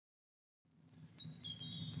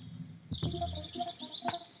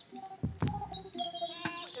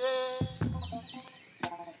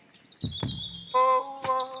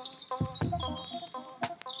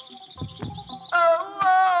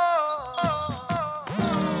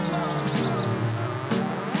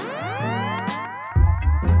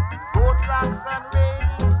Roadblocks and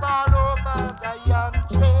railings all over the young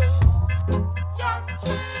tree.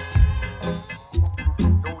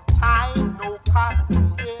 No time, no cotton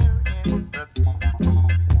here in the city.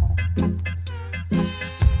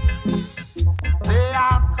 They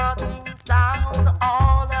are cutting down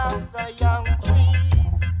all of the young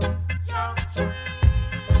trees.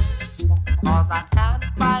 'Cause I can't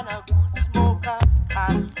find a good smoke of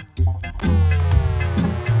Collie.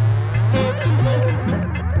 Every day,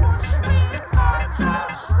 Bushweed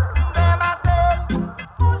Corntrash. Them I say,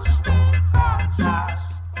 Bushweed Corntrash.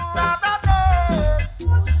 Another day,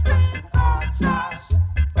 Bushweed Corntrash.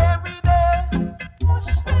 Every day,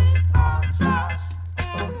 Bushweed Corntrash.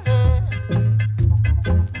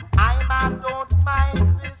 I man don't mind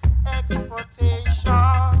this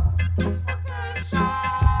exportation.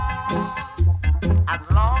 As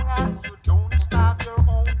long as you don't starve your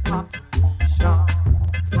own population.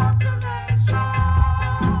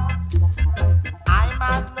 I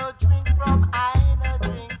man no drink rum, I no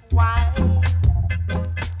drink wine.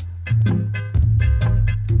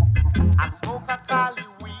 I smoke a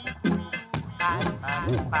Collie weed,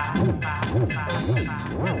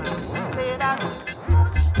 stay that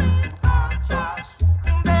Bushweed Corntrash.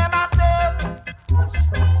 Them I say,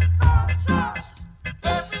 Bushweed Corntrash.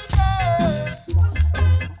 Every day,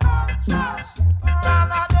 Bushweed Corntrash.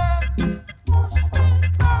 Rather than Bushweed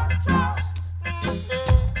Corntrash.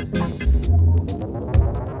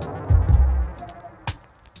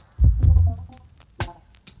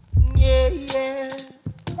 Yeah, yeah.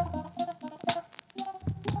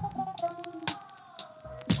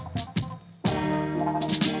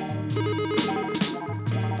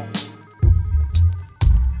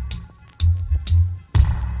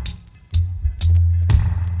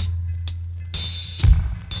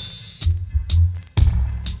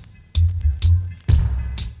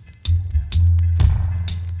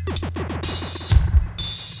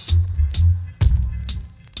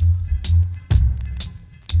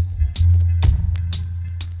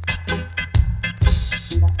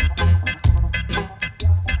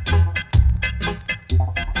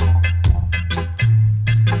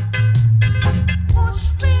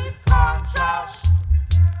 Bushweed Corntrash.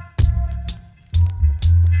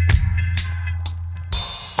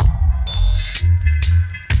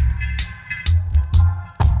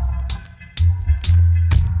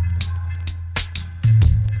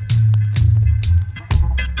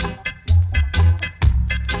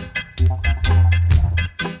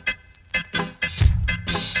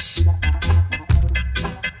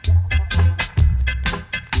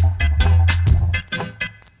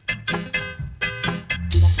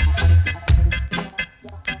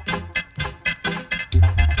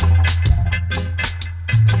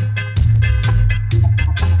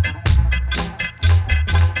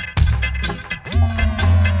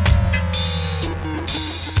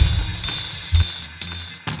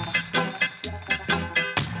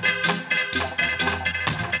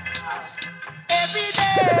 Every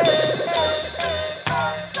day, Bushweed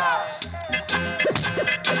Corntrash.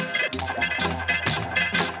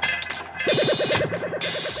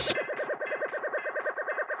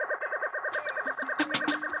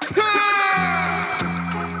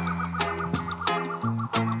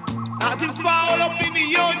 Nothing foul up in the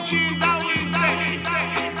young trees, that we say.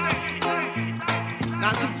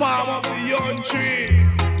 Nothing foul up the young tree.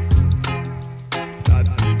 That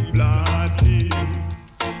be planted,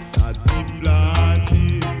 that be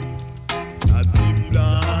planted, that be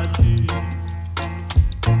planted.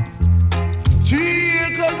 3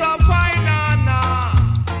 acres of banana,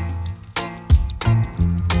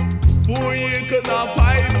 4 acres of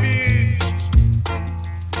beach,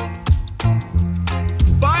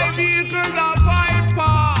 5 acres of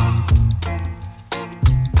park,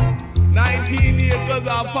 19 acres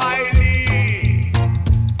of piley.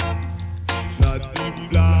 Not the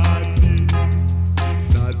planting,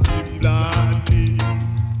 not the planting,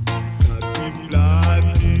 not the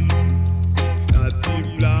planting, not the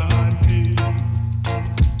planting.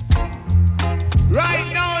 Right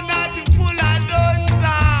now, nothing full of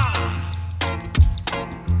dunza.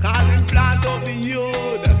 Calling plant of the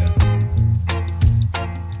youth.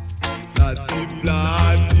 Not the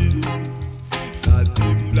planting, not the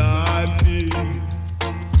planting.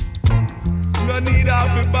 No need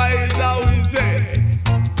to buy it how we say.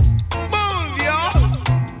 Move, y'all.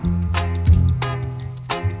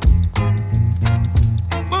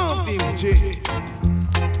 Move, DJ.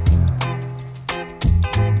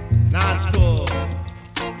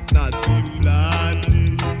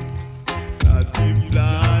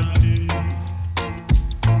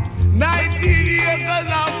 18 acres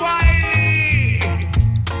of Wiley.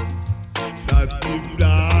 Natty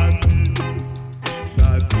Brandy,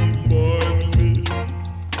 Natty Money,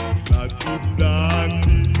 Natty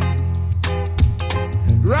Brandy.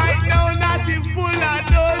 Right now, Natty full of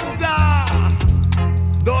Donza.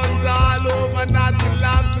 Donza all over Natty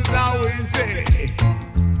lamps is how we say.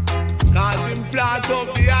 Cause him plant up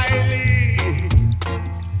the island.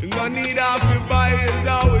 No need of to buy it,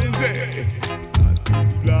 how we say.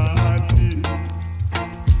 Natty Brandy.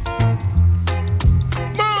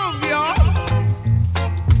 Move, yo!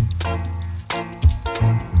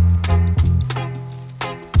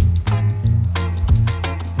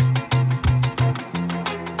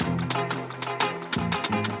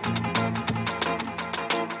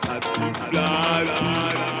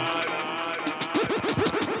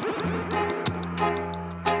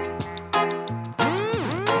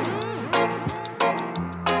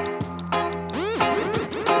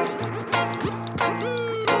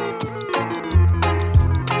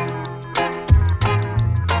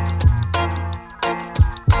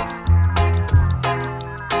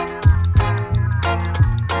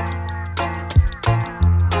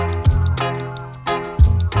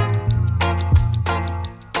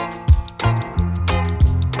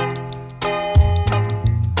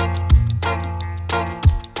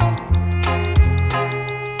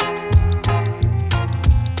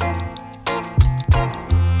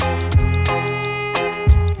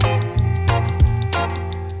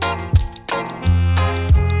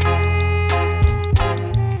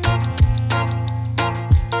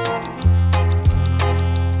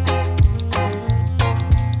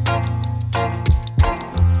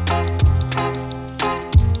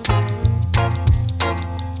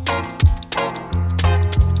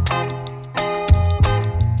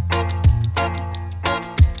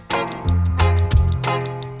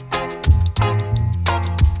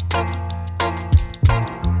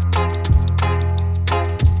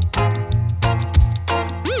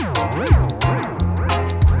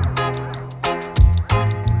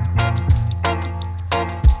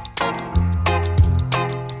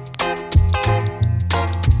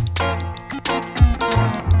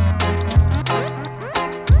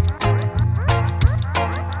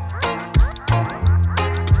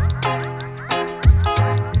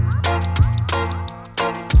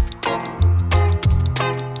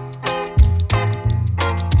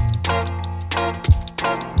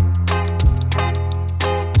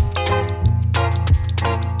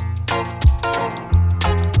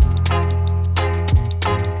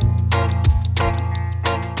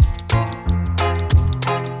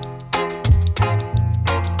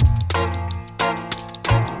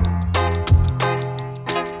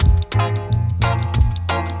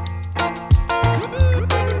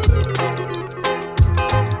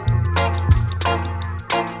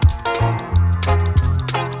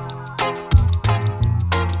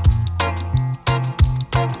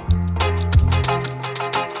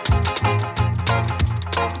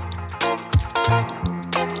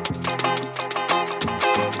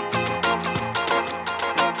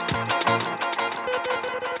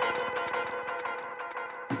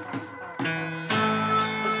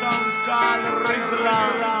 called Rizla,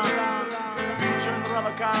 featuring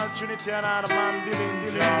brother called Trinity and our man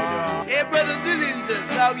Dillinger. Hey brother Dillinger,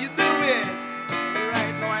 how you doing?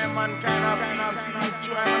 Right now I'm on kind of sneeze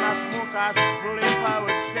through and I smoke a spliff, I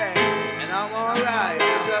would say. And I'm alright, I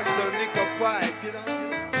just don't lick a pipe, you know.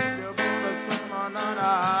 You're gonna son on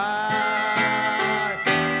high.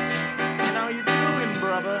 And how you doing,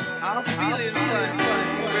 brother? I'm feeling fine.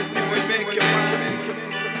 But you will make your mind.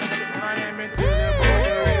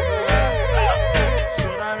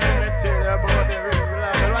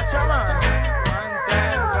 Watch your man. One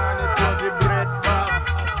time gone it was the bread bag.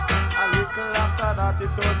 A little after that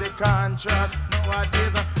it was the Corntrash.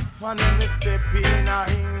 Nowadays when me step in a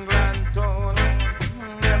England town,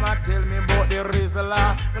 them a tell me about the Rizla.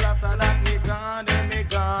 Well after that me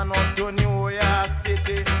gone up to New York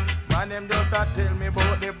City. Man them just a tell me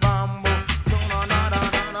about the bamboo. So no.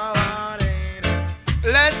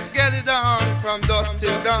 Let's get it on from dusk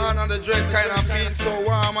till dawn, and the dread kind of feels so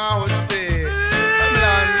warm, I would say. From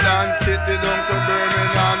London City down to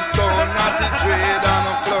Birmingham town, not the dread and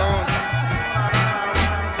a clown.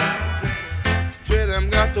 Dread them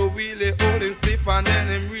got to wheelie, hold him stiff, and then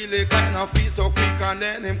him really kind of feel so quick, and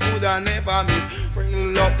then him coulda never miss.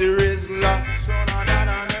 Bring up the Rizla,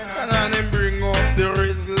 and then him bring up the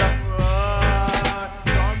Rizla.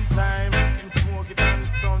 Sometime him smoke it and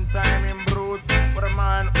sometime him bruise. But a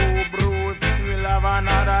man who bruise will have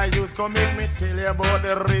another use. Come make me tell you about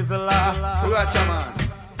the Rizla. So watch a man.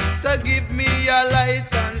 So give me a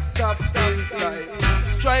light and stop inside.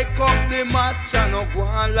 Strike up the match and no go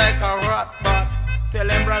on like a rat bat. Tell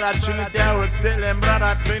him brother Trinity, I would tell him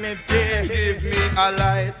brother Trinity. Give me a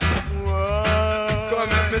light. Whoa. Come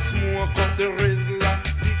let me smoke up the Rizla.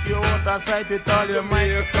 If you want a sight with all your might,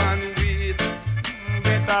 Jamaican weed.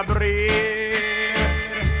 better breathe.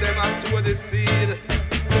 Them a sow the seed,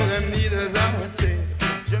 so them needers I would say.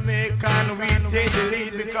 Jamaican weed take the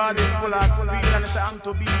lead because it's full of speed and it's time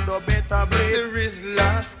to be the better breed. The Rizla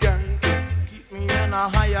Skank. Keep me in a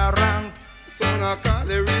higher rank. So now call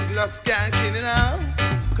the Rizla Skanking it now.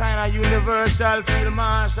 Kinda universal, feel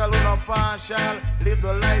martial, not partial. Live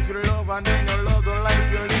the life you love and then you love the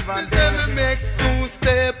life you live and then me make two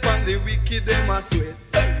step on the wicked them a sweat.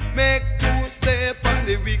 Make two step on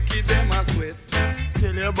the wicked them a sweat.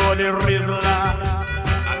 tell you about the Rizla.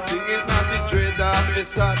 I sing it not the dread of the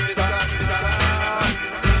sad.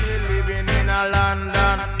 We living in a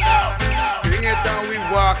London. Sing it and we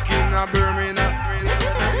walk in a Birmingham.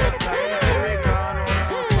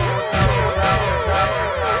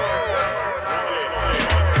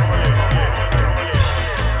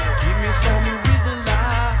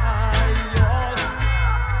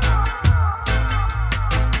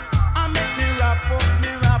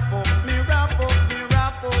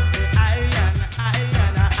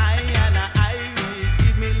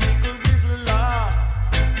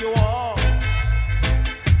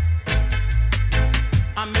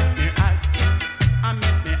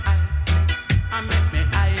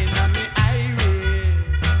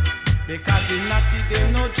 Because the natty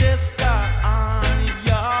they no jester on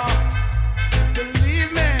ya.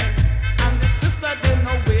 Believe me, and the sister they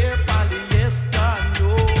no wear polyester.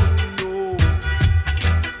 No, no.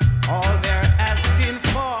 All they're asking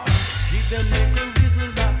for, give them little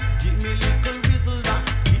Rizla, give me little Rizla,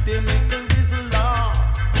 give them little Rizla.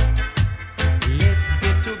 Let's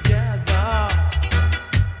get together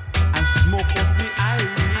and smoke up the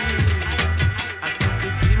irie. I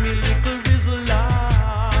said, give me little Rizla.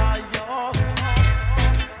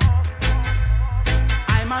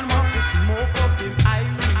 Man want to smoke up him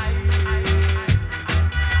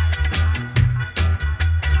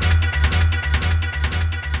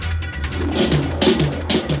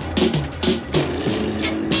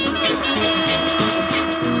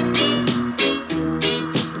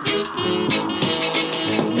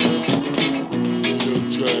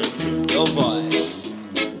Yo boy,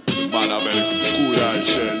 man a very cool and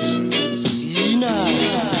sense. Sina.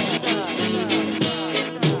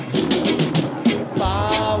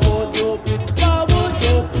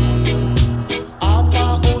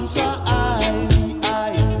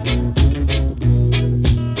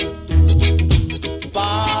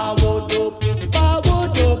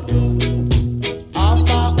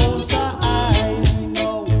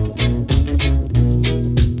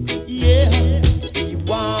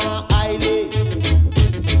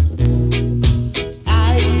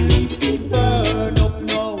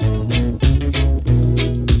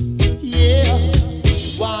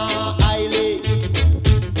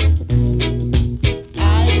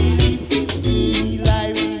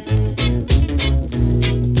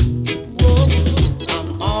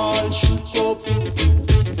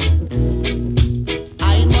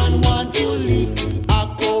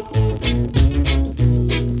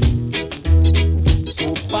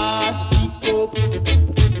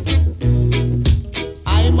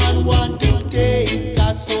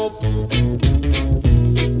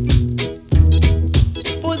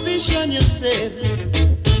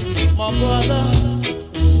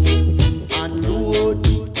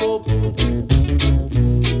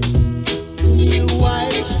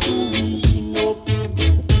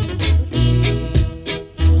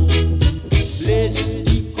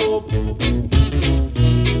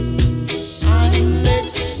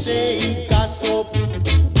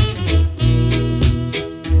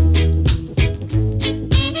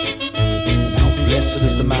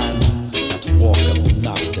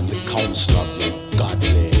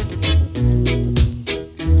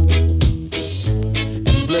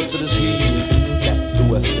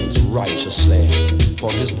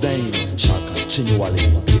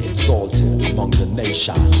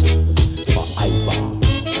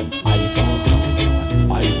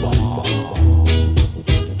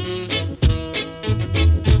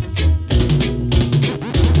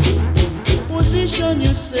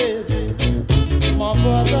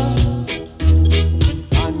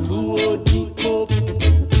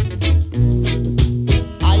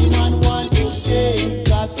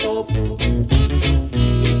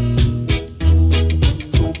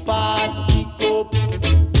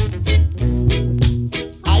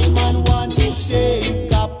 I man want to take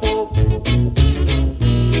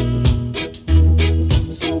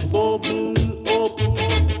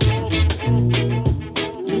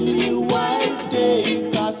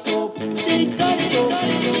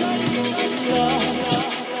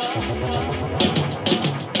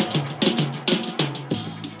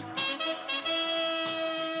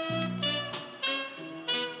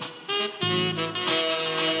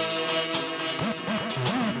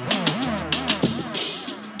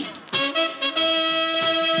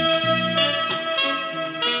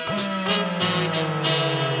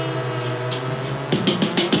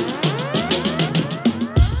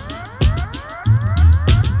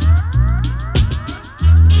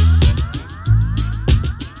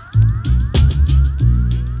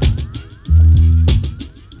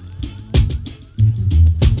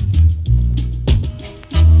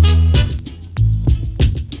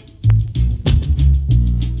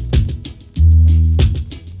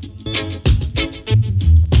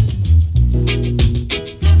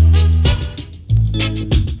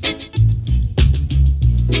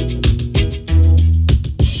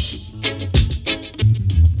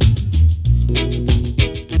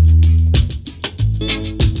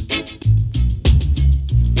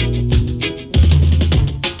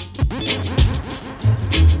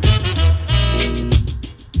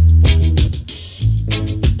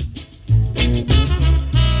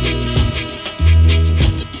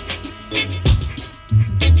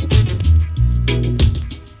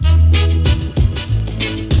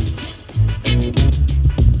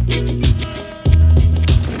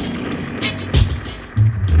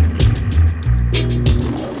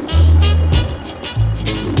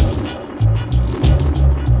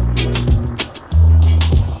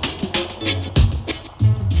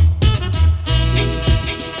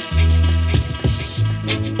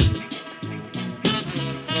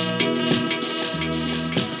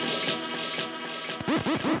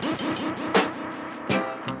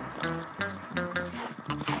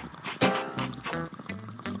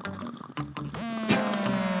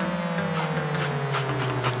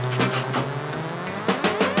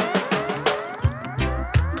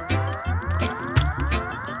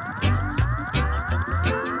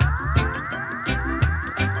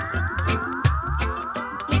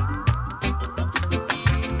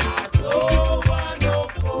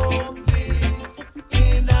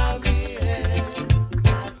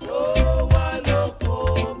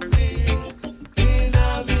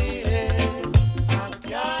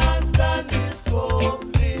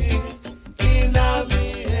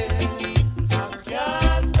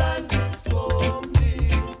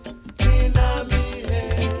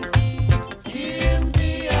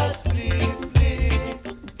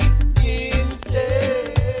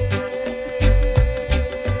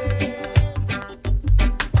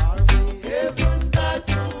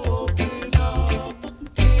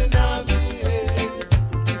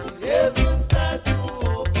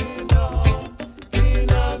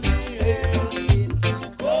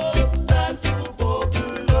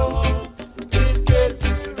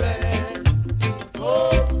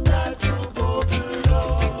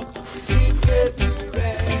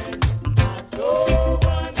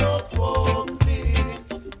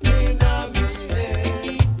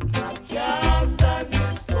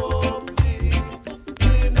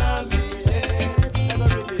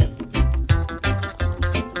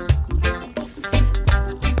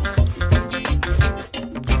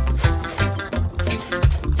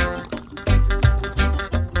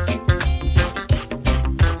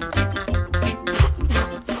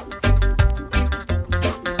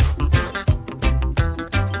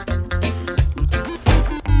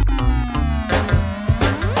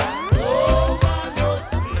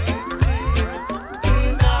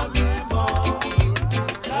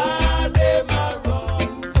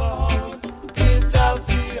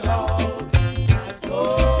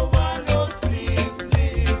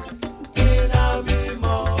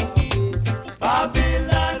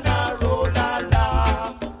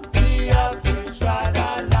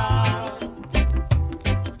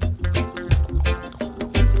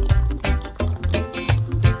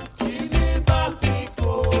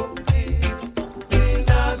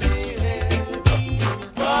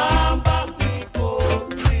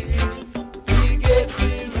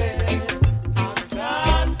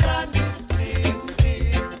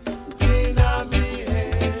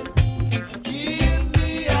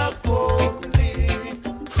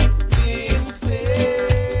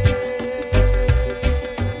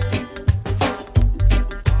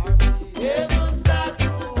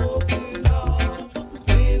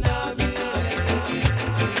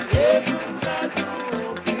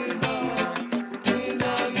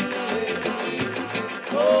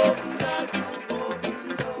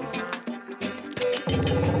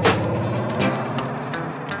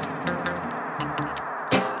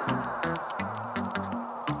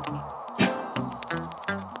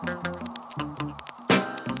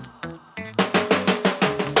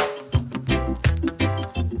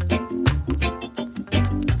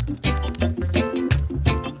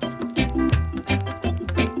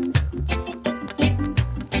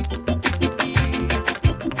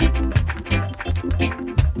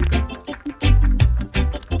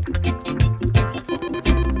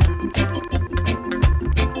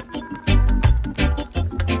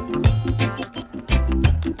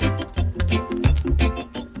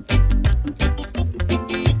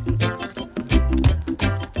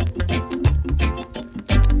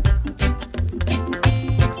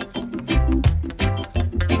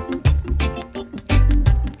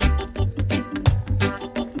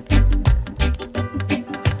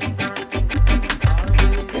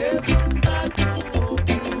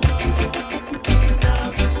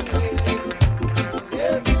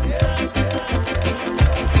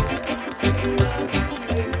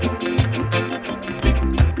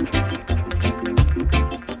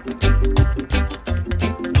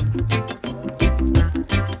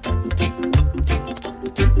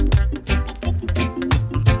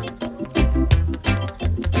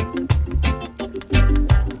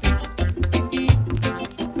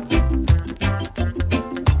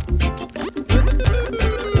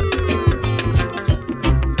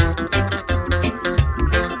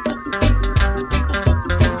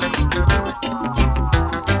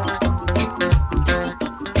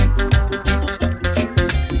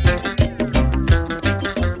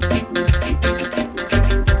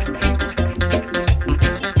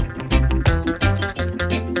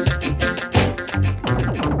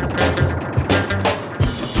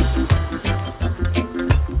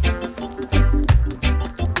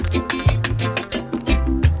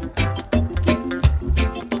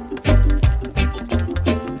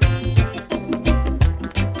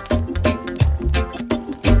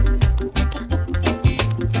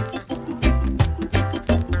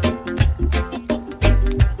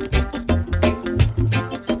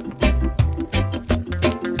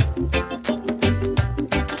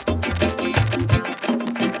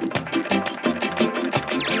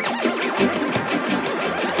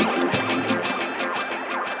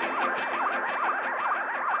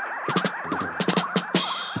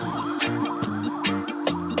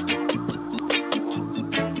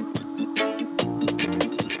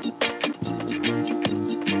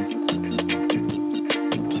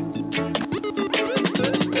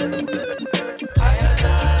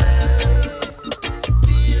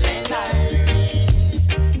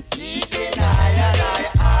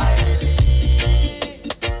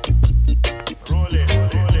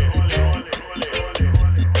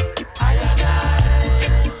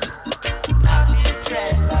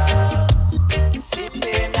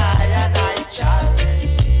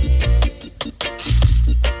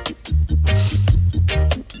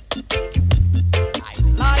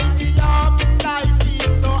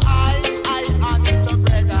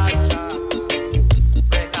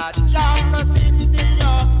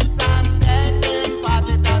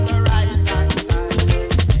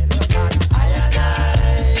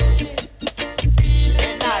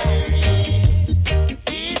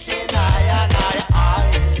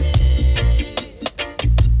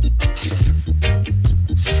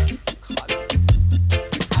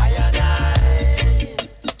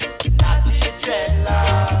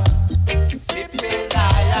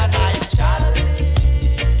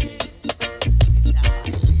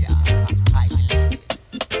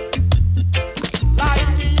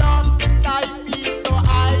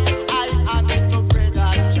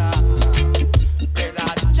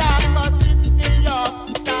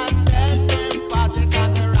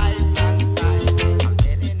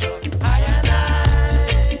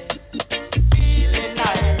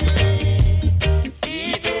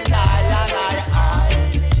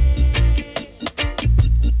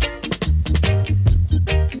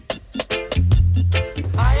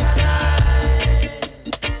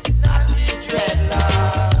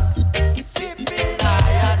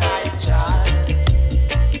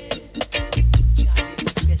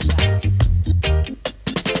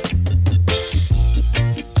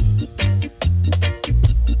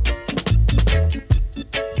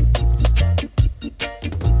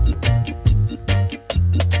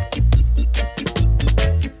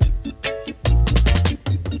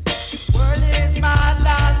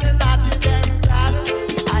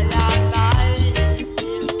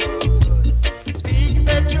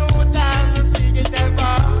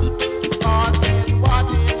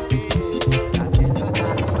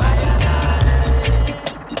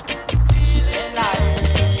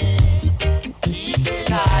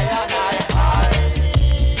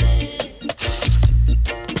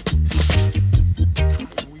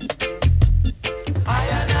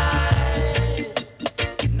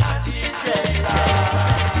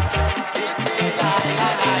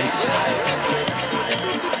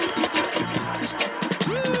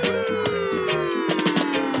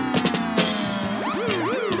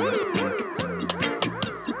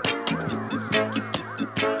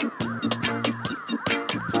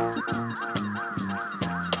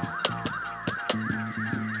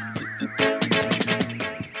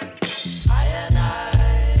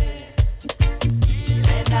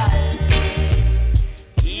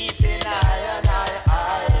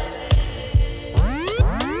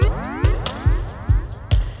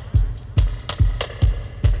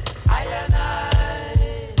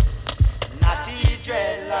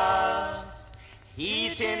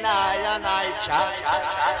Sitting high and I chat.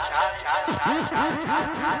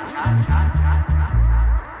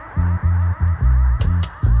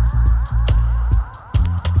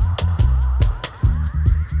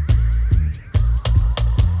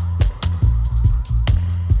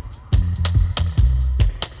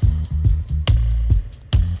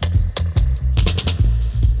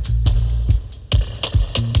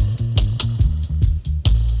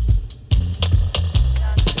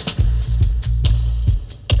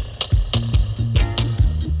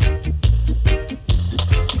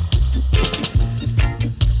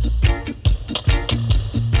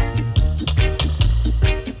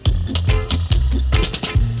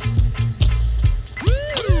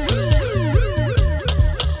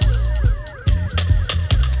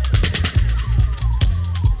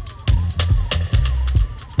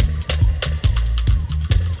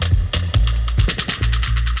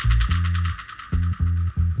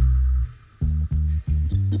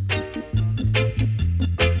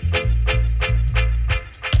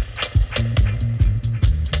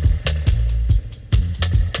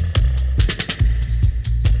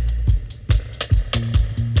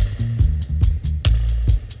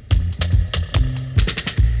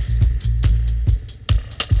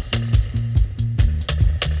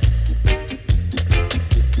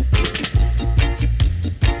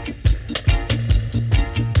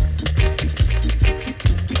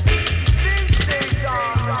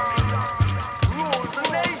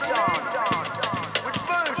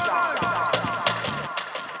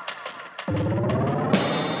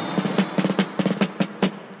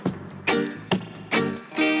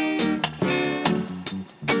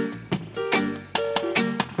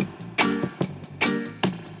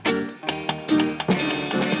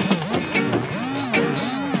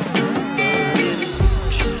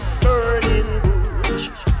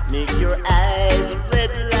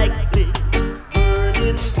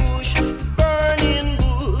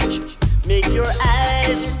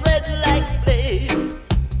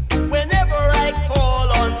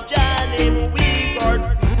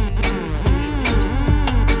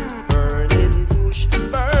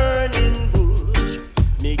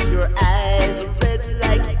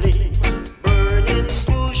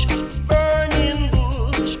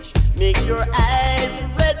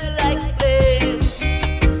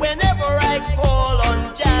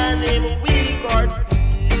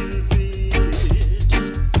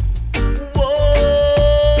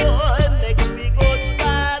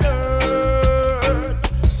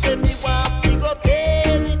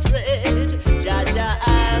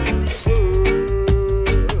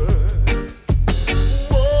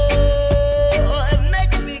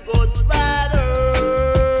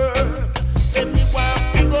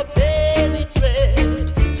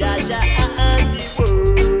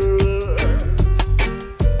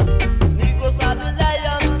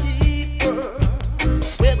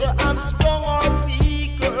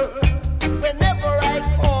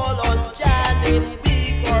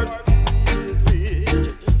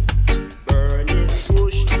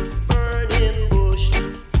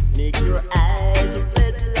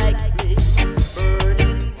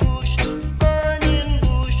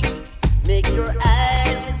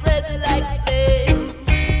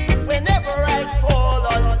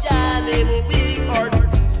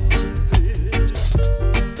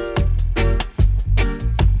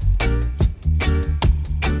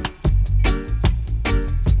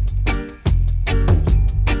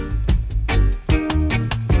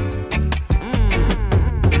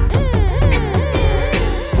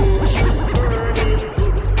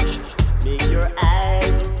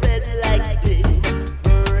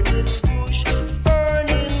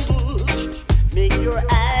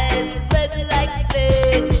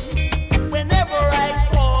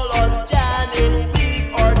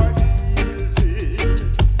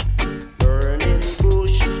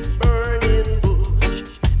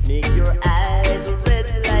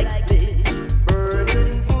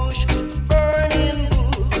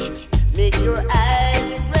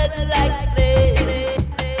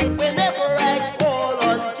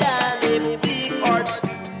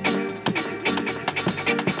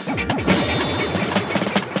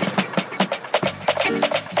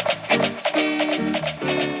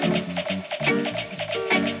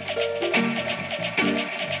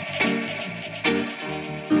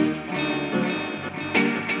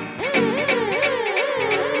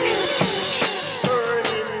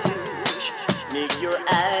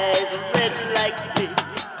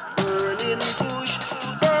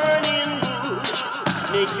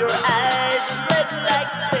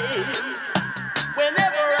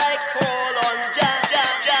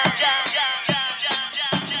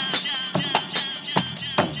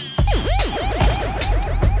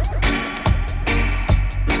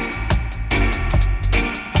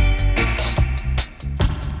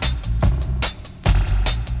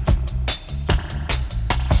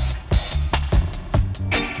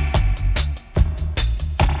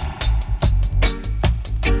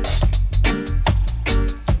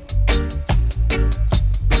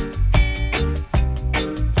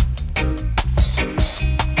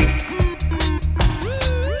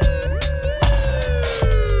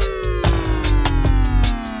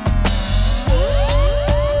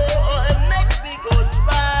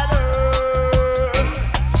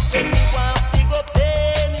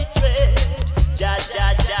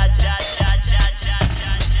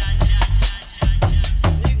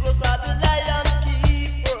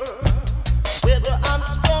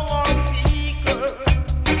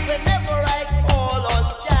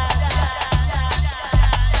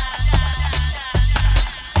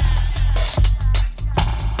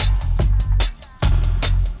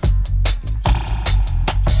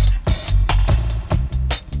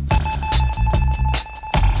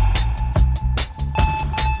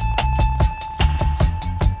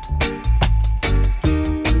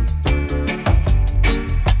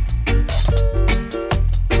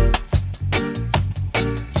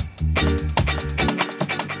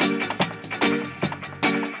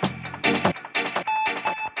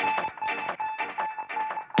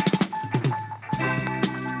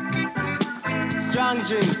 Strong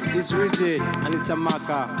drink is rigid and it's a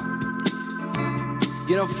maca.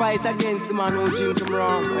 You don't fight against the man who drink him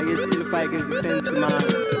wrong, and you still fight against the Sensi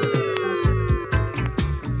man.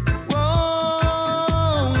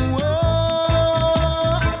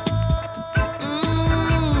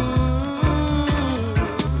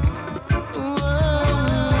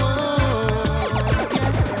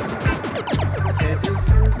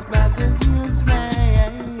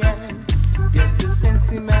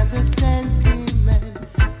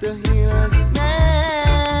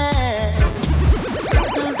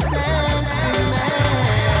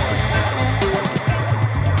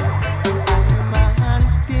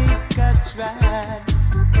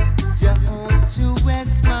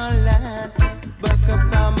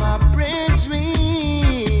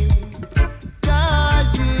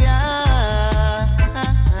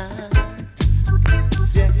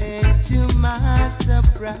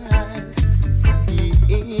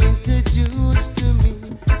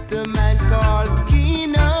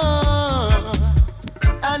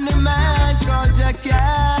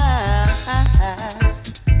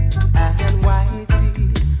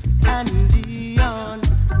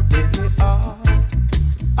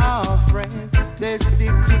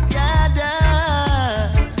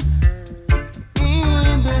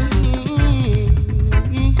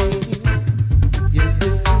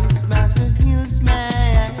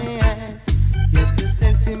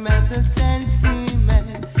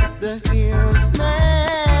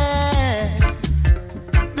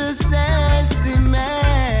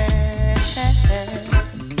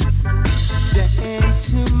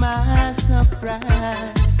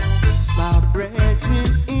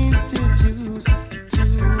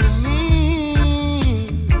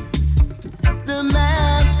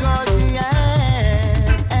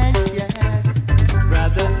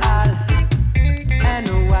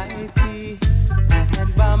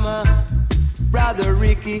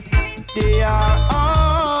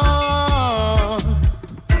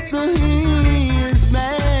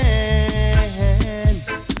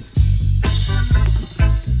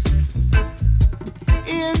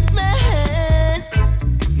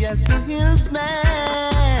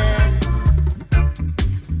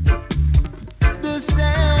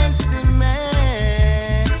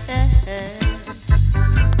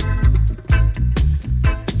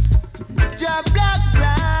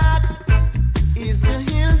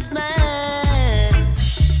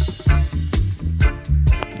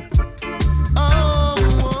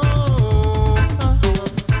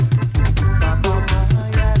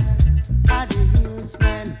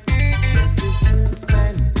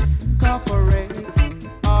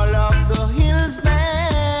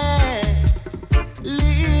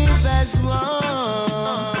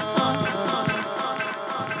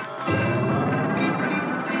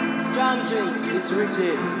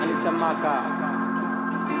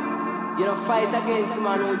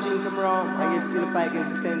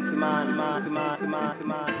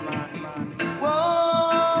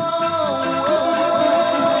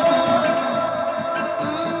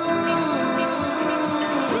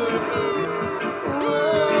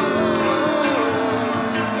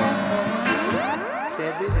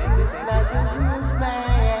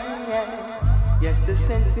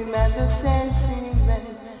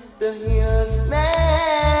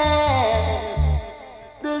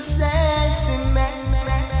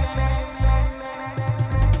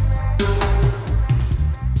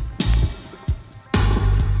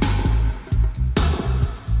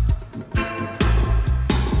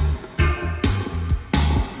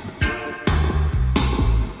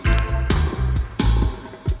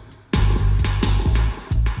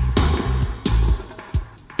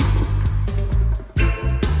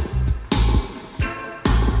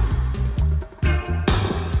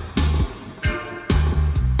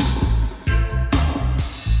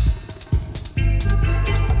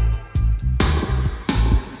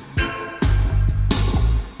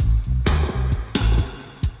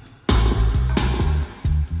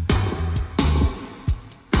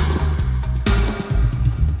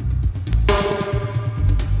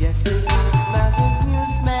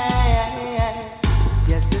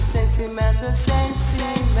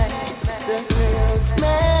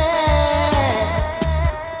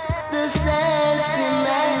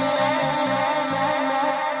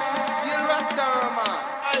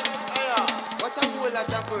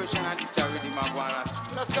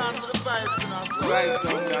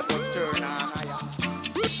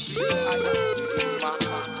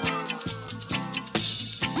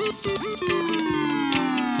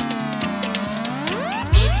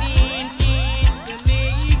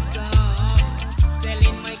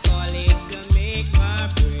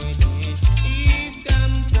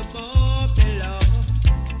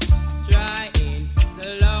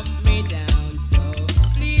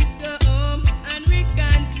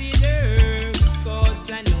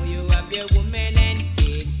 woman and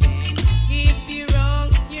kids. And if you're wrong,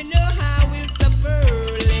 you know how we'll suffer.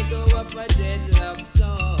 Let go of a dreadlock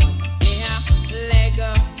song. Yeah, let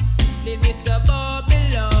go. This Mr.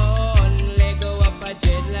 Babylon. Let go of a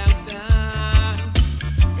dreadlock song.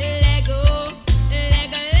 Let go, let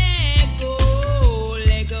go, let go.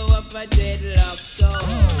 Let go of a dreadlock song.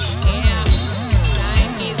 Yeah,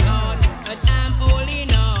 time is on, but I'm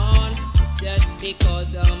holding on. Just because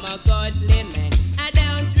I'm a godly man. I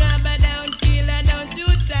don't rob, I don't kill, I don't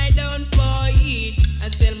shoot, I don't fight. I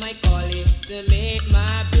sell my collie to make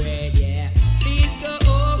my bread, yeah. Please go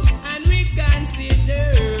home and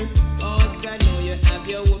reconsider. Cause I know you have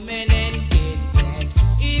your woman and kids. And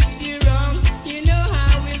if you're wrong, you know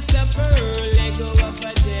how we'll suffer. Let go of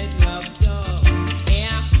a dreadlock song.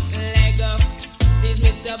 Yeah, let go. This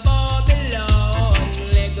Mr. Babylon.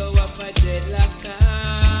 Let go of a dreadlock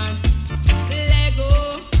song. Let go,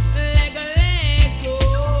 let go, let go.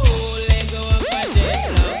 Let go of a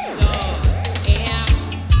dreadlock song. Yeah.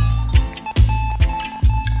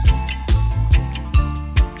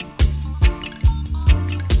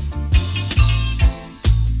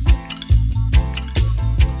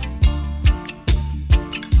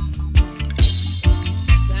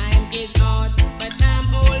 Time is hard, but I'm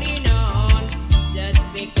holding on. Just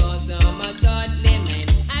because I'm a godly man.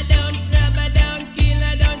 I don't rob, I don't kill,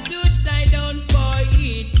 I don't shoot, I don't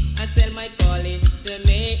fight. I sell my collie to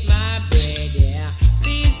make my bread, yeah.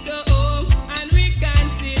 Please go home and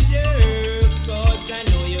reconsider. Cause I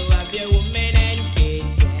know you have your woman and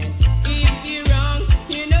kids. And if you're wrong,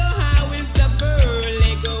 you know how we'll suffer.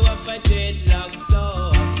 Let go of a dreadlock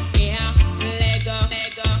song. Yeah, let go, let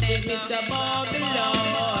go. This Mr.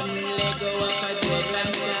 Babylon. Let go of a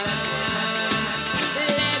dreadlock song.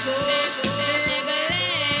 Let go, let go, let go,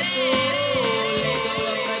 let go. Let go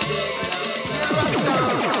of a dreadlock song.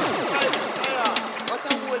 What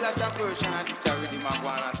a whole lot of version of this already, my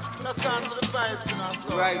guanas. Let's go on to the vibes in our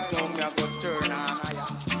song. Right now, me a go turn on aya.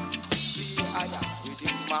 See aya, with the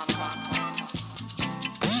mama.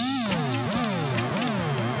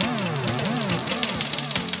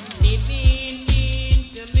 Living in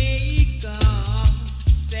Jamaica,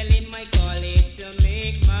 selling my collie to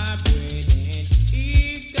make my bread. And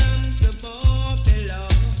here comes the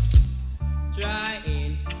Babylon,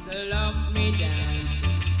 trying to lock me down.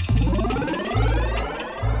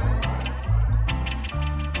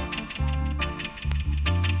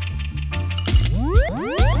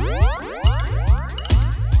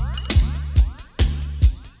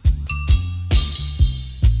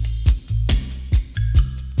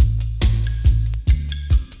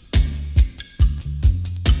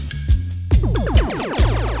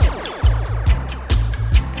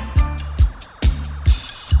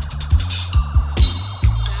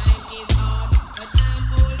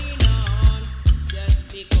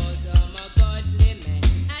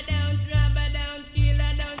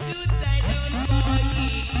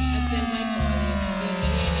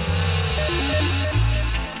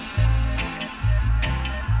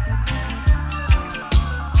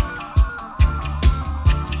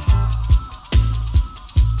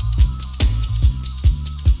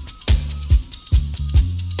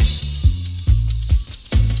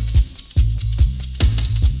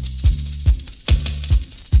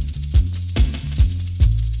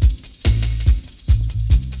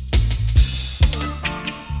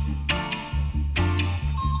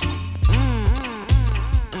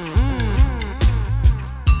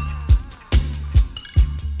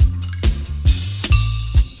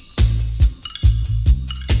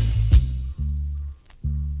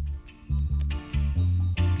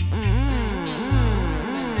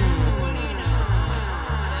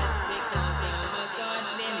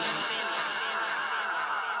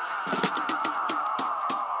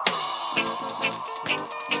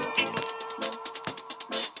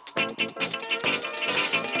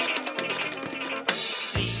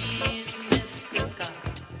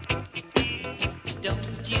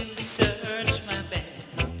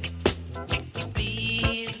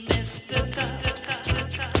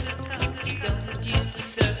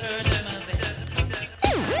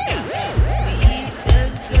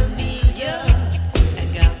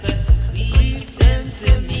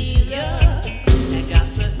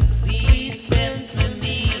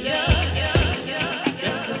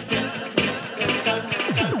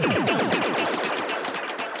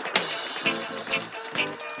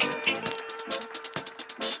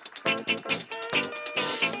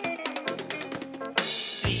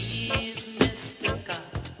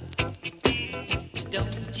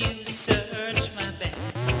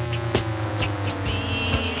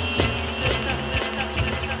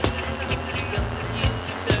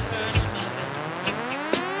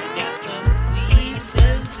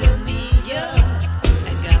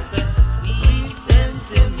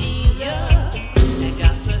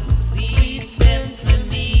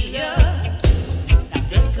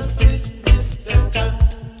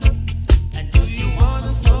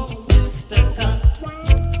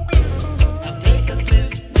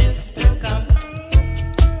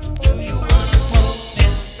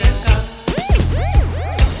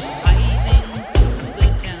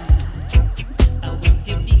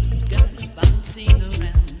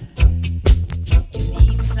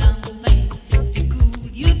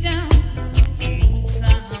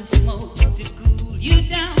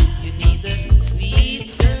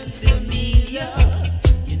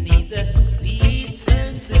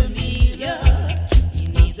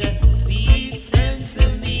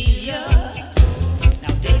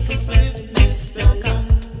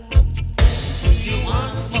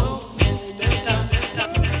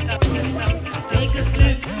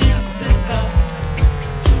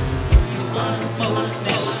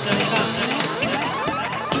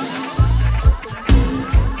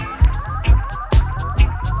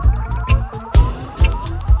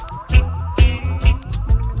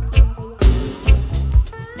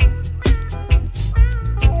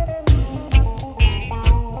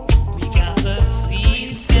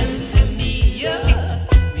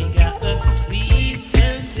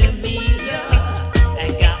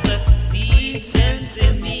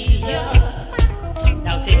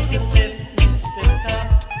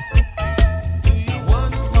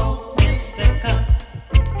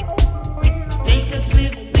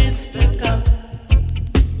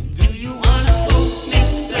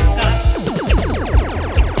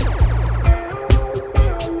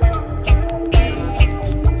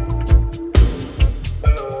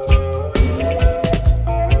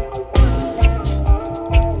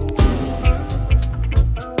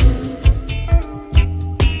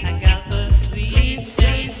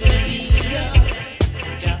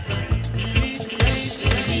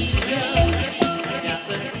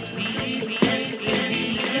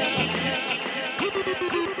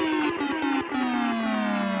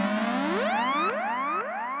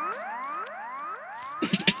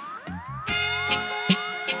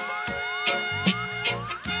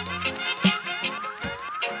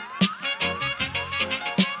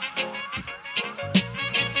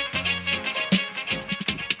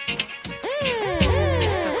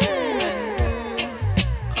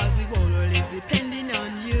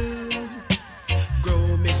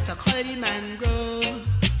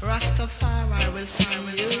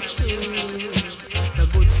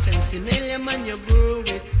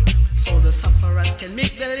 so the sufferers can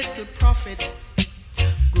make their little profit.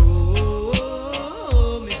 Grow,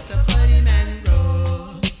 Mr. Collie man,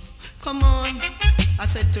 grow. Come on, I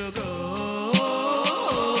said to grow,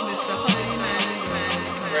 Mr. Collie man,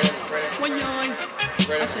 grow. One young,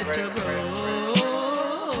 I said to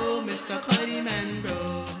grow, Mr. Collie man,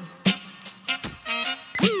 grow.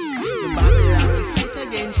 The Babylon will fight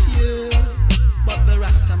against you, but the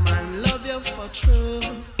Rasta man love you for true.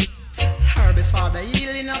 Herb is for the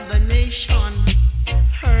healing of the nation.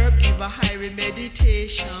 Herb give a high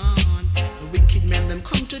meditation. The wicked men them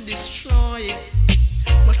come to destroy it,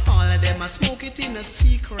 but all of them are smoke it in a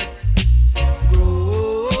secret.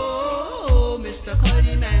 Grow, Mr.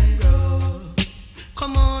 Collie man, grow.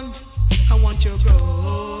 Come on, I want you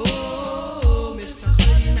grow, Mr.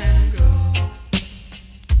 Collie man, grow.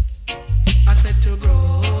 I said to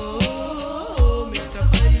grow, Mr.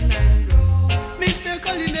 Collie man, grow. Mr.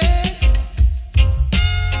 Collie man.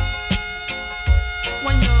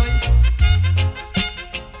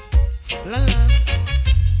 La la.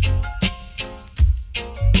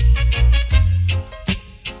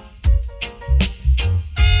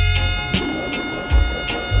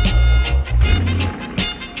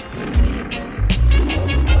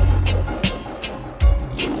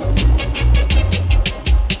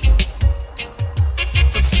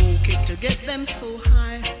 Some smoke it to get them so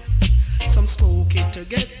high, some smoke it to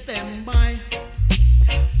get them by.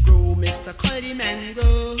 Grow, Mr. Collie man,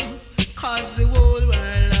 grow, 'cause the whole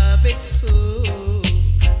world love it so.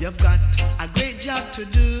 You've got a great job to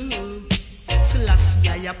do, Selassie,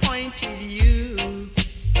 I appointed you.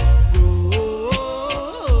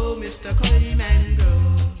 Grow, Mr. Collie man,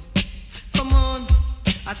 grow. Come on,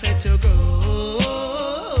 I said to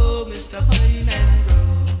grow, Mr. Collie man,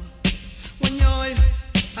 grow. When you're,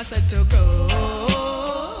 I said to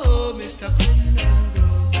grow, Mr. Collie man,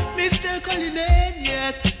 grow. Mr. Collie man,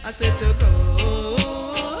 yes, I said to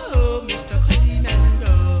grow, Mr. Collie man,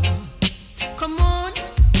 grow. Come on,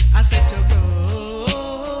 I said to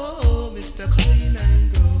grow, Mr. Collie man,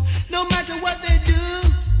 grow. No matter what they do,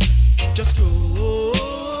 just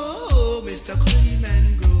grow, Mr. Collie man,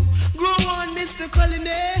 grow. Grow on, Mr. Collie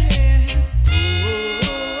man, grow,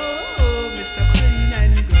 Mr. Collie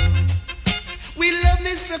man, grow. We love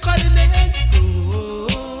Mr. Collie man,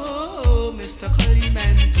 grow, Mr. Collie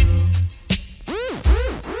man, grow.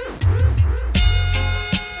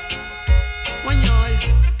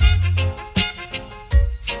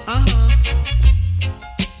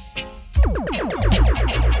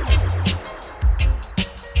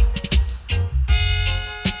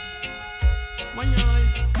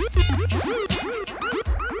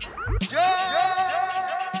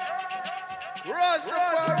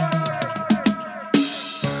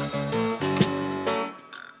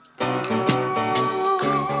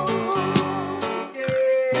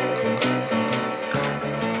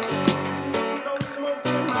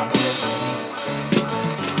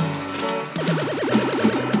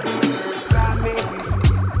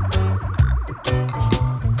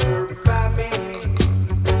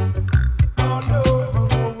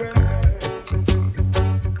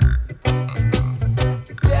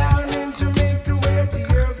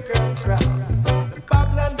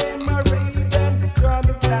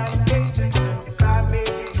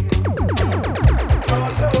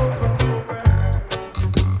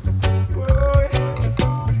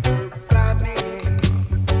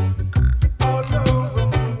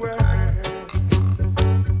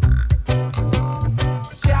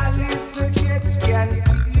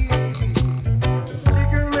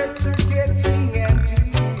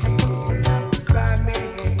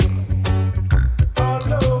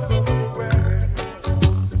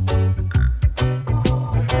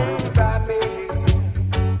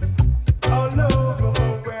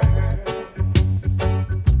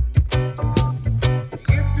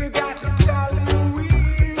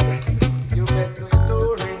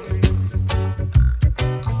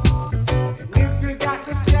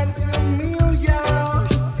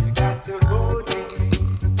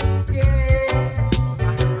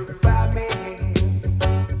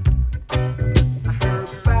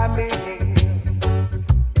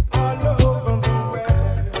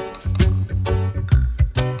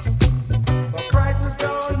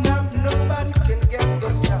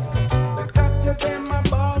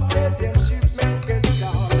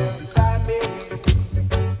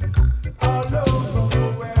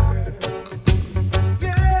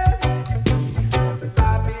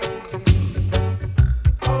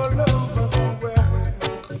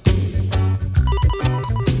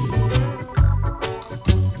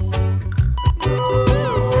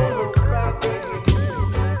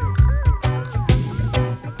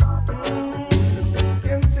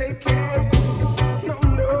 take it. No,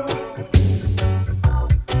 no.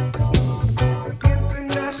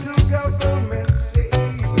 International government say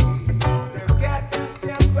they've got to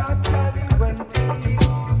stamp out Collie one day.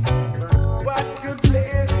 But what good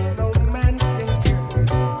place no man can get.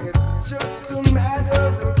 It's just a matter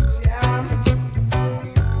of time.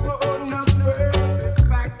 Oh, no, bird is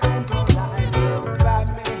back on the line.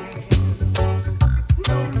 Family.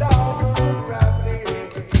 No longer probably.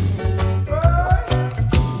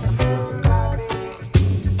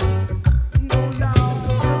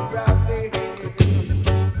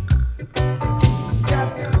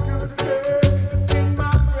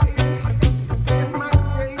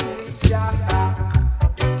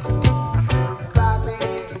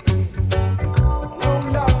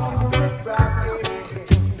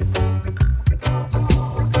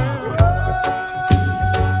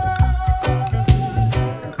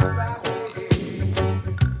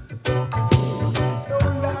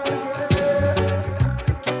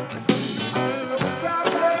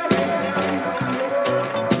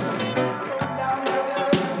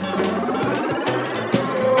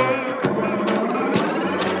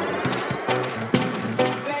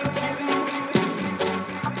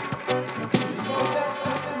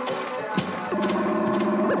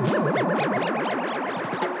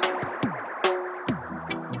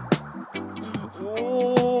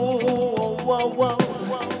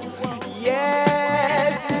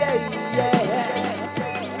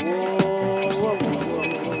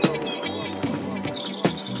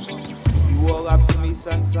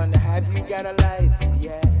 Son, have you got a light?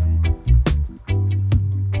 Yeah.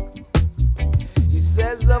 He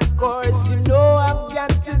says, of course, you know I've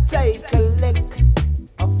got to take a lick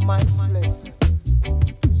of my spliff.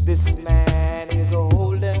 This man is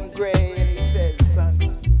old and gray, and he says, son,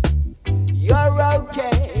 you're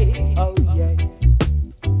okay. Oh, yeah.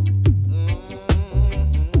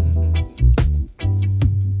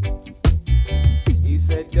 He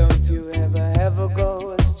said, don't you ever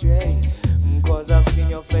go astray. Cause I've seen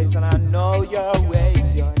your face and I know your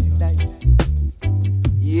ways. You're nice.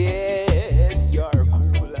 Yes, you're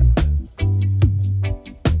cool.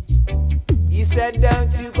 He said,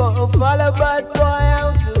 don't you go follow bad boy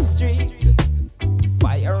out the street,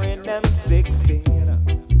 firing them 16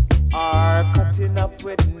 or cutting up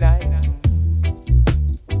with knife.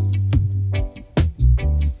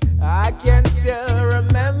 I can still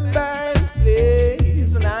remember his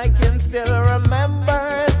face and I can still remember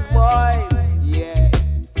his voice. Yeah.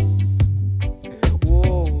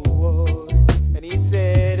 Whoa, whoa. And he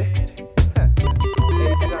said,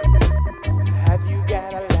 hey son, have you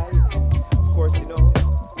got a light? Of course you know,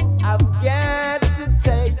 I've got to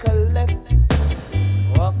take a left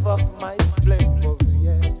off of my split. Oh,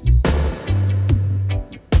 yeah.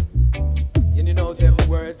 And you know them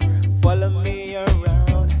words, follow me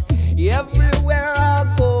around everywhere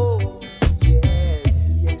I go. Yes,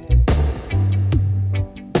 yeah.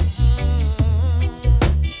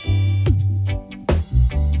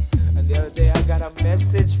 And the other day I got a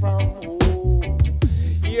message from who?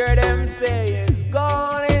 Hear them say it's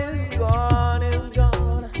gone, it's gone, it's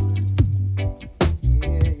gone.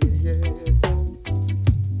 Yeah, yeah.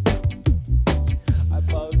 I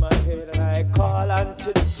bowed my head and I call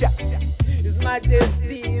unto Jah, His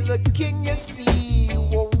Majesty, the King, you see.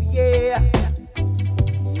 Oh yeah,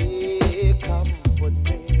 yeah, comfort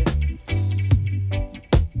me.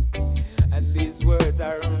 And these words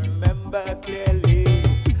I remember clearly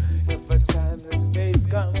every time this face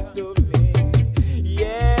comes to me.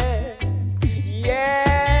 Yeah,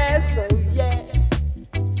 yes, oh yeah.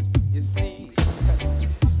 You see,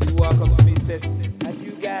 you walk up to me and said, have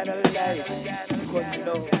you got a light? Because you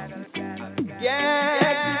know, yeah,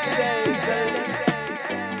 to take a look.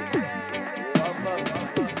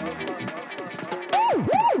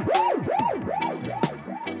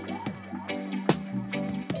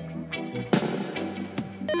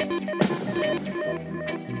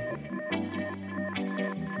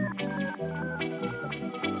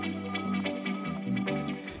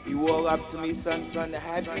 He walked up to me, son,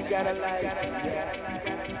 have you got a light? Yeah.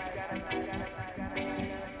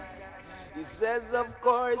 He says, of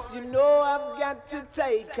course, you know I've got to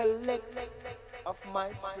take a lick of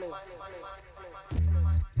my split.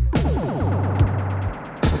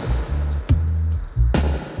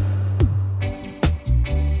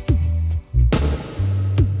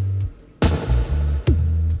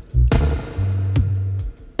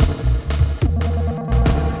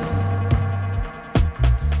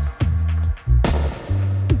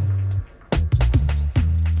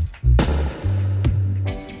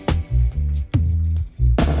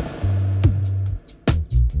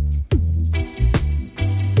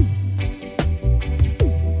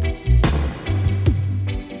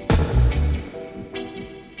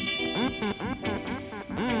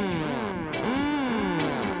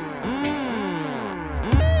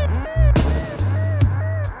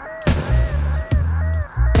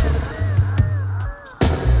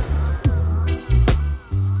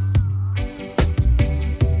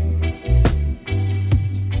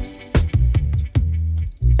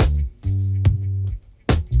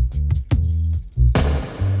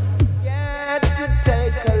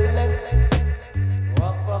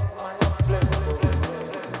 Off of my Spliffy.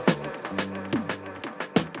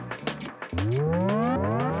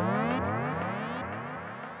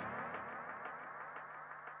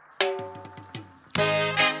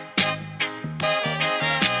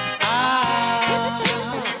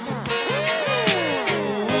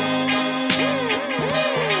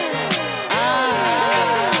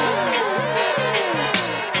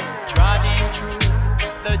 Trotting through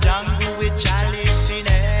the jungle with Chalice in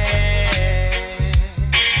hand,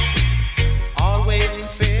 always in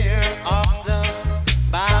fear of the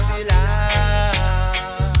Babylon.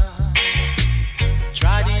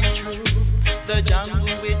 Trotting through the jungle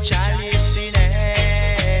with Chalice in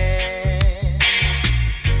hand,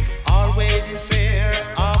 always in fear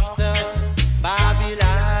of the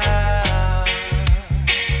Babylon.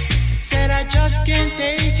 Said I just can't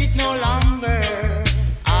take it no longer.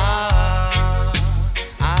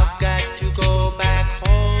 I've got to go back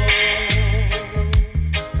home.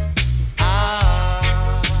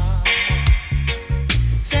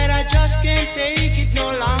 Said I just can't take it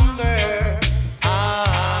no longer.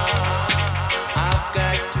 I've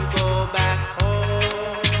got to go back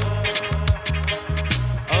home.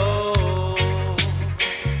 Oh,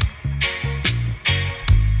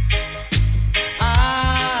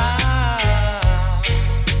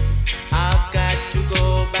 I've got to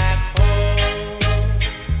go back home.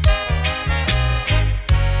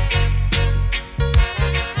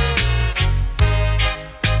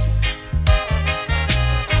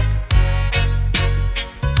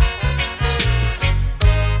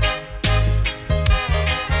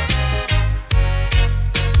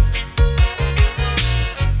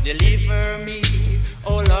 Deliver me,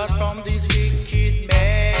 oh Lord, from these wicked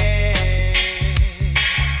men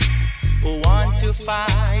who want to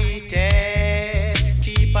fight and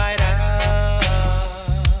keep it up.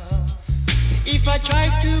 If I try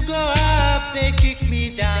to go up, they kick me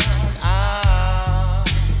down.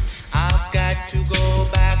 I've got to go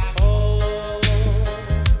back home.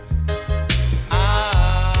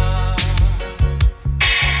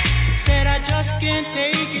 Said I just can't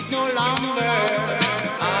take it no longer.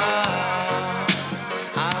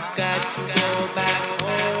 I've got to go back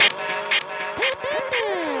home.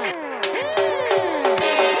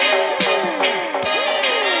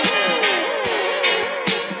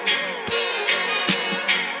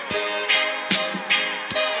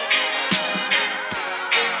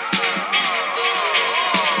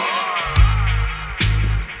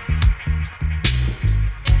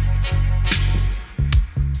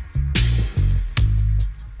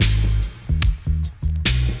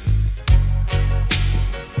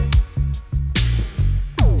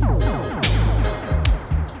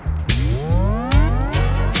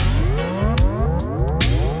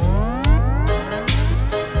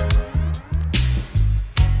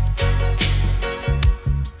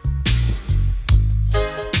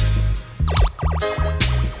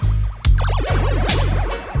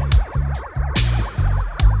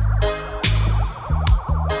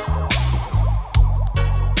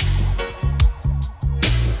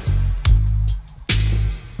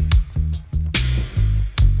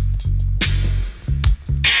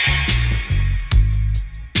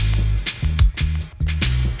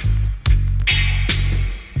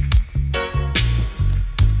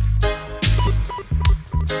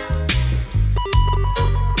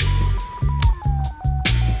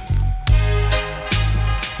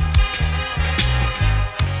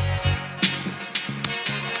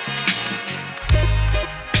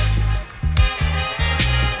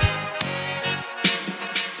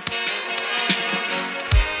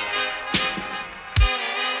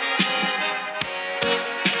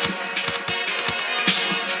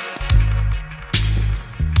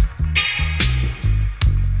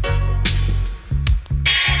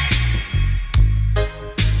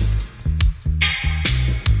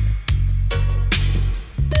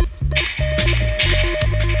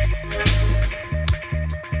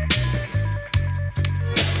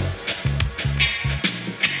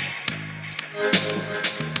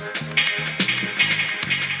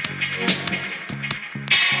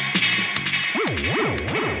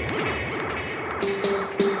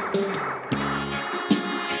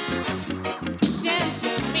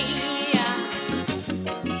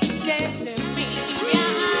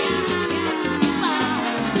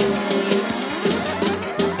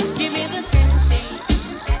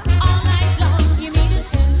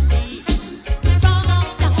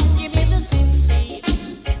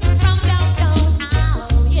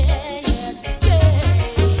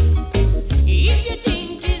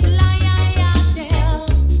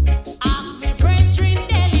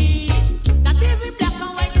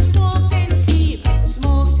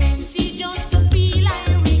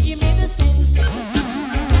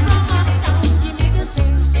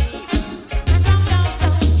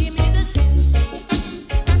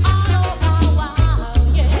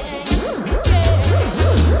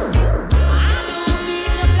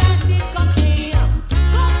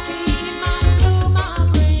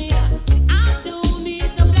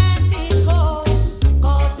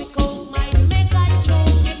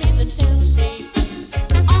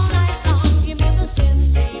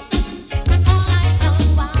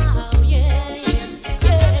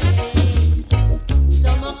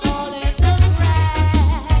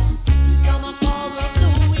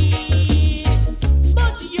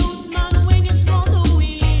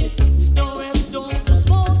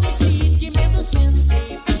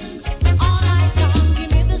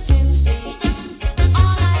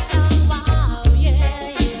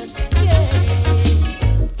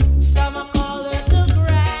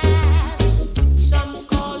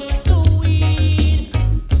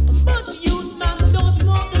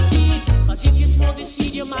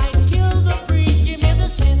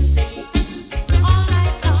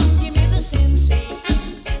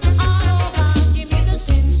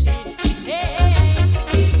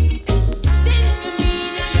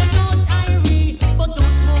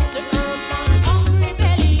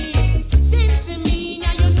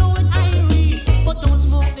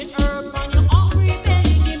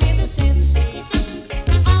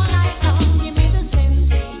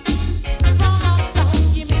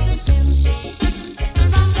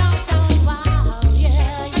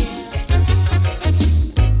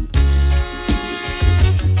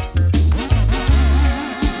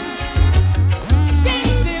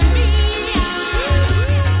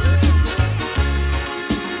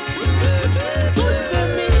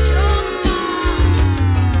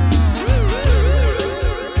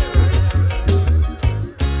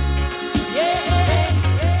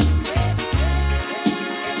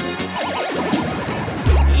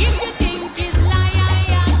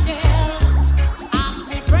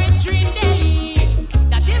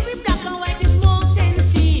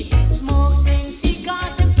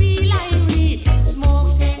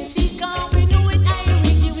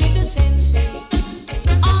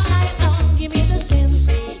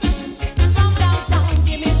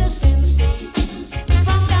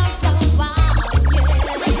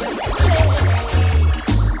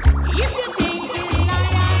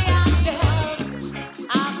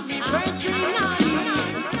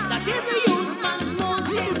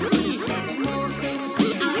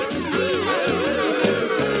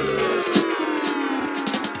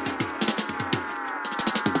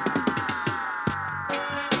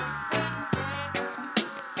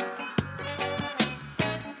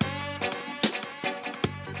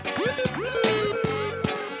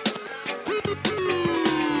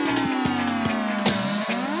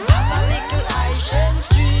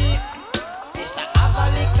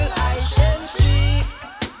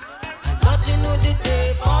 it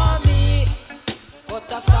there for me.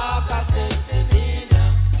 But a stalker Sensamelia.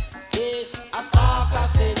 Yes, a stalker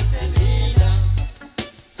Sensamelia.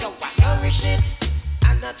 So I nourish it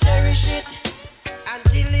and I cherish it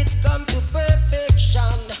until it come to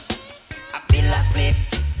perfection. I feel a spliff,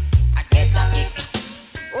 I get a kick.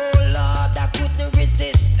 Oh Lord, I couldn't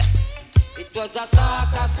resist. It was a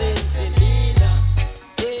stalker Sensamelia.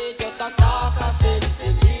 Yeah, just a stalker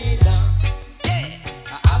Sensamelia. Yeah,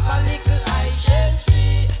 I have a little Haitian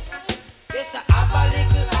tree. Yes, I have a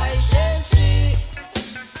little Haitian tree.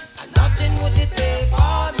 And nothing would it pay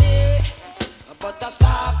for me but a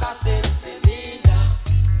stalker Sensamelia.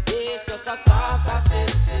 Yes, just a stalker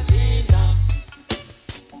Sensamelia.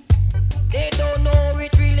 They don't know where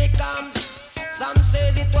it really comes. Some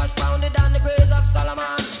says it was founded on the graves of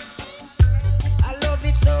Solomon. I love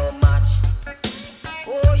it so much.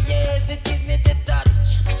 Oh yes, it gives me the touch.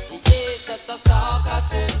 Yes, just a stalker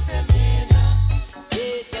Sensamelia.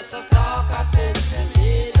 Yes, just a stalker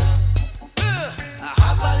Sensamelia. I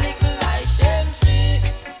have a little Haitian tree.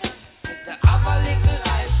 I have a little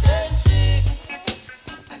Haitian tree.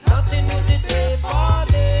 And nothing would it pay for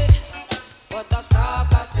me but a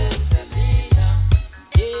stalker Sensamelia.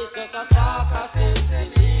 Yes, just a stalker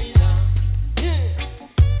Sensamelia. Yeah.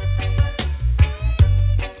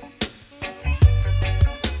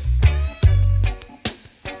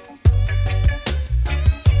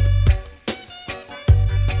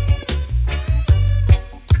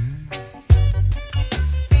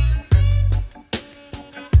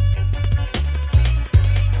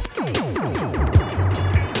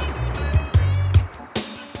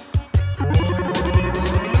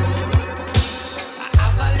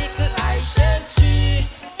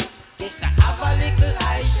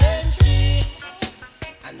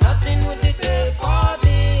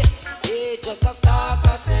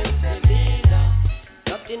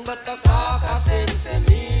 But a stalker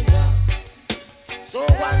Sensamelia. So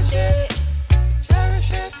one day,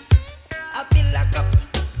 cherish it. I feel like up.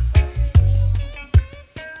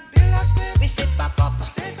 We sit back up.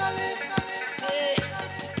 Take a lift. Yeah.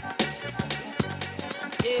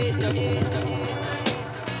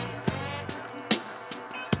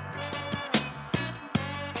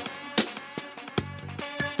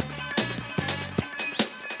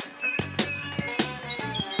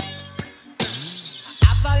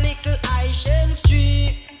 Haitian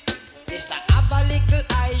street. Yes, I have a little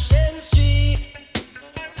Haitian street.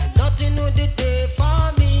 And nothing would it pay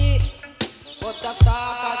for me but a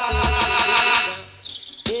stalker Sensamelia.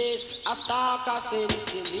 Yes, a stalker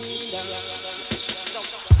Sensamelia.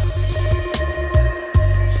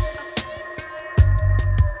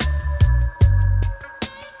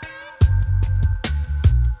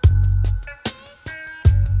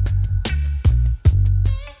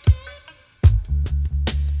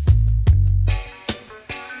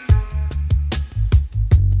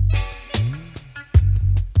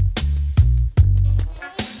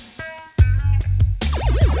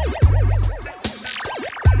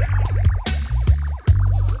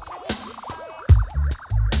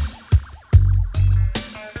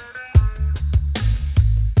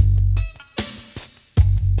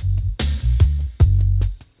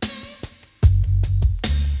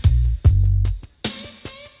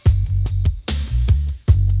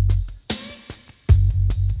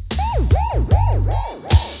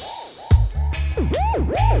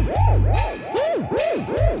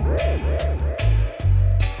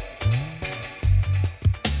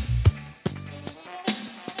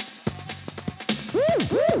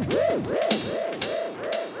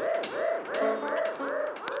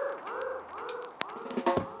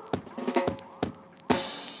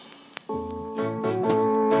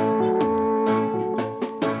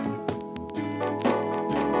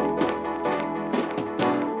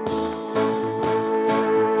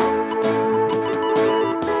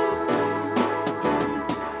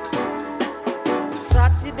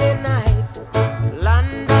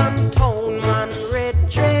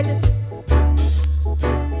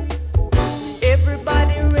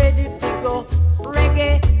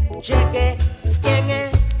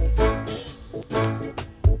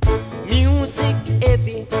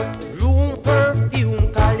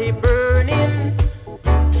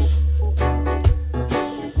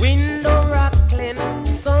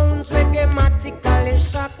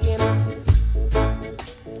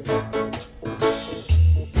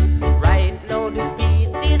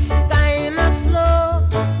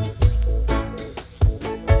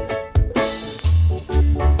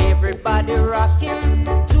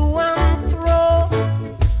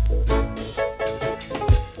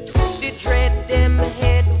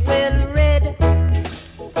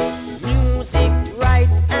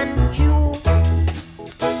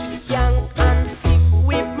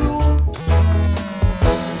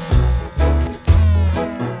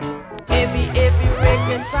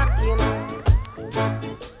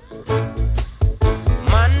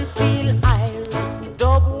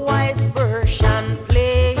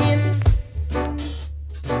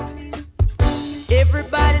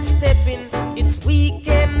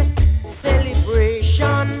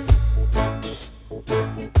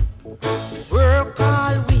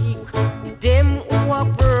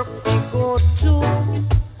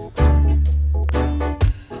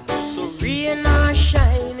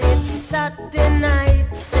 Saturday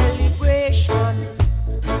night celebration.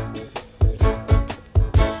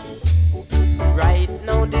 Right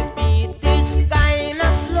now the beat is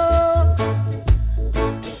kinda slow.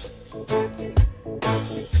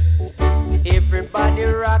 Everybody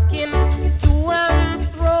rocking to and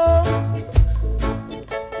fro.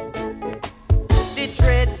 The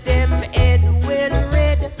dread them head well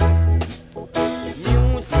red.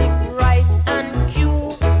 Music right and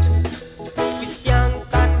cue. We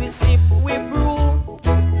skank and we sip, we brew.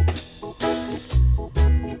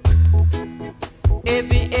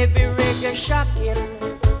 Every reggae shocking.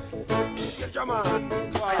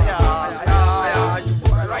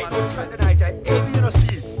 Right now, Sunday night, heavy you know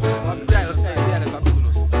see it.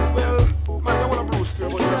 Well, man, I want to bruise too,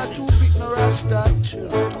 but you're too big, no rasta. Too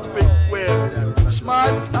big, well,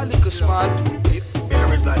 smart, a little smart, too big. Bill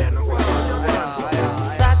Rizla there, no.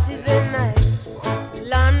 Saturday night,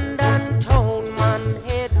 London town, man,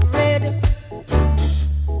 head red.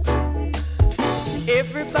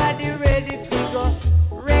 Everybody ready for go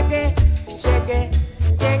reggae, jaggy,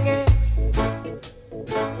 skangy.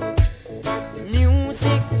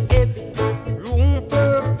 Music heavy, room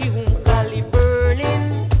perfume, Collie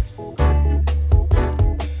burning.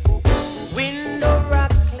 Window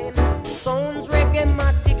rattling, sounds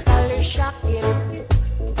reggae-matically shocking.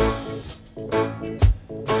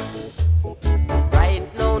 Right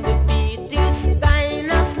now the beat is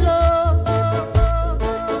kinda slow.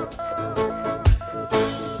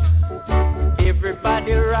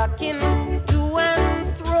 Everybody rocking to and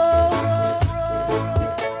fro.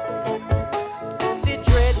 The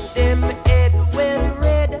dread them head well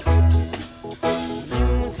red.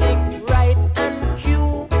 Music right and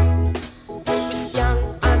cue. We skank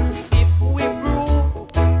and sip, we brew.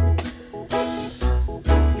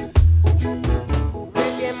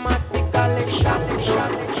 Reggae-matically shocking.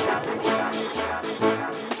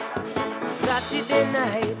 Saturday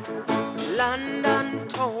night, London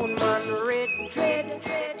town, man, red dread.